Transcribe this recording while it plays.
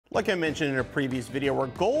Like I mentioned in a previous video, our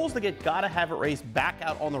goal is to get Gotta Have It race back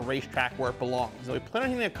out on the racetrack where it belongs. So we plan on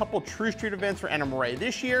hitting a couple True Street events for NMRA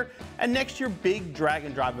this year, and next year big drag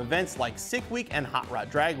and drive events like Sick Week and Hot Rod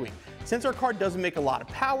Drag Week. Since our car doesn't make a lot of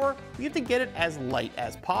power, we have to get it as light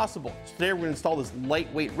as possible. So today we're going to install this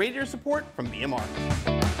lightweight radiator support from BMR.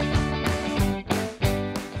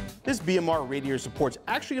 This BMR radiator support is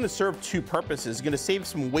actually going to serve two purposes. It's going to save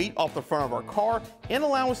some weight off the front of our car and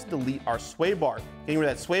allow us to delete our sway bar. Getting rid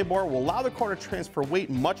of that sway bar will allow the car to transfer weight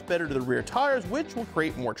much better to the rear tires, which will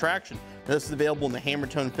create more traction. Now, this is available in the hammer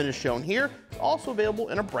tone finish shown here. It's also available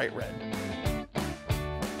in a bright red.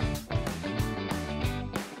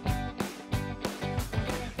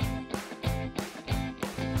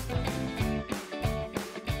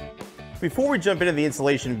 Before we jump into the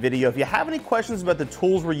installation video, if you have any questions about the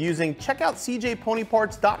tools we're using, check out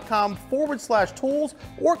cjponyparts.com/tools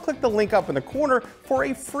or click the link up in the corner for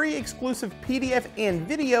a free exclusive PDF and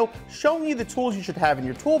video showing you the tools you should have in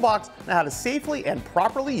your toolbox and how to safely and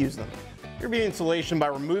properly use them. We're beginning installation by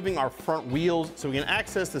removing our front wheels so we can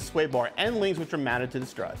access the sway bar end links which are mounted to the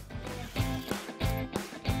strut.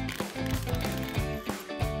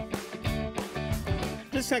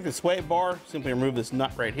 Disconnect the sway bar, simply remove this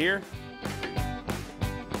nut right here.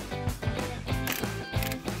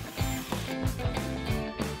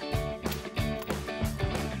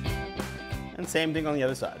 And same thing on the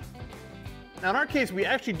other side. Now in our case, we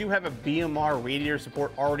actually do have a BMR radiator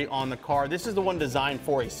support already on the car. This is the one designed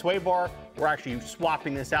for a sway bar. We're actually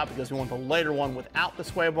swapping this out because we want the lighter one without the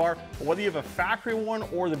sway bar. But whether you have a factory one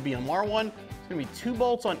or the BMR one, it's gonna be 2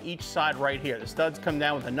 bolts on each side right here. The studs come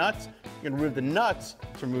down with the nuts. You can remove the nuts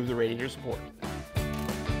to remove the radiator support.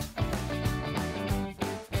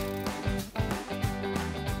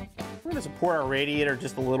 We're gonna support our radiator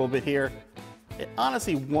just a little bit here. It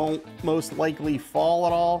honestly won't most likely fall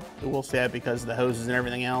at all. It will stay up because of the hoses and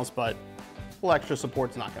everything else, but a little extra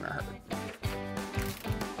support's not gonna hurt.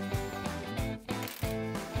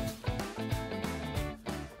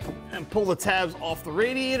 And pull the tabs off the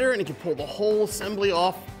radiator and you can pull the whole assembly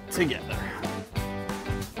off together.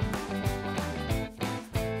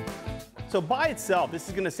 So by itself, this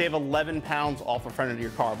is gonna save 11 pounds off the front of your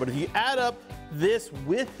car. But if you add up this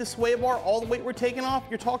with the sway bar, all the weight we're taking off,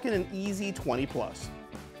 you're talking an easy 20 plus.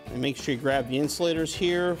 And make sure you grab the insulators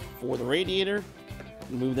here for the radiator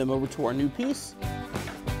and move them over to our new piece.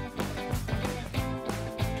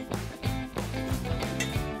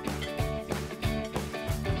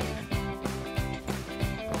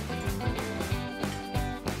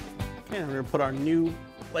 And we're gonna put our new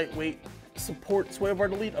lightweight support sway bar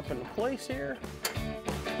delete up into place here.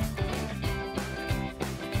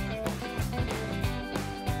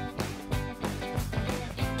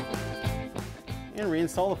 And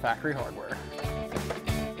reinstall the factory hardware.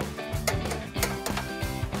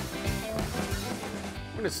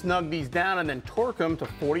 We're going to snug these down and then torque them to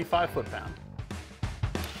 45 foot-pound.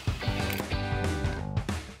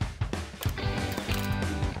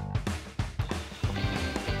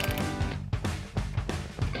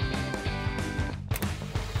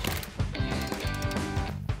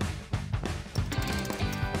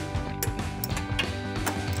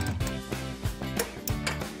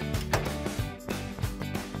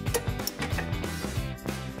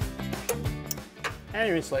 And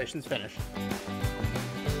your installation's finished.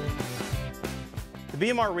 The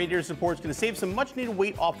BMR radiator support is going to save some much needed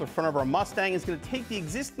weight off the front of our Mustang. It's going to take the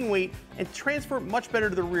existing weight and transfer it much better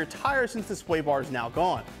to the rear tire since the sway bar is now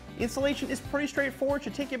gone. The installation is pretty straightforward. It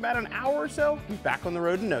should take you about an hour or so. Be back on the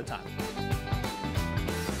road in no time.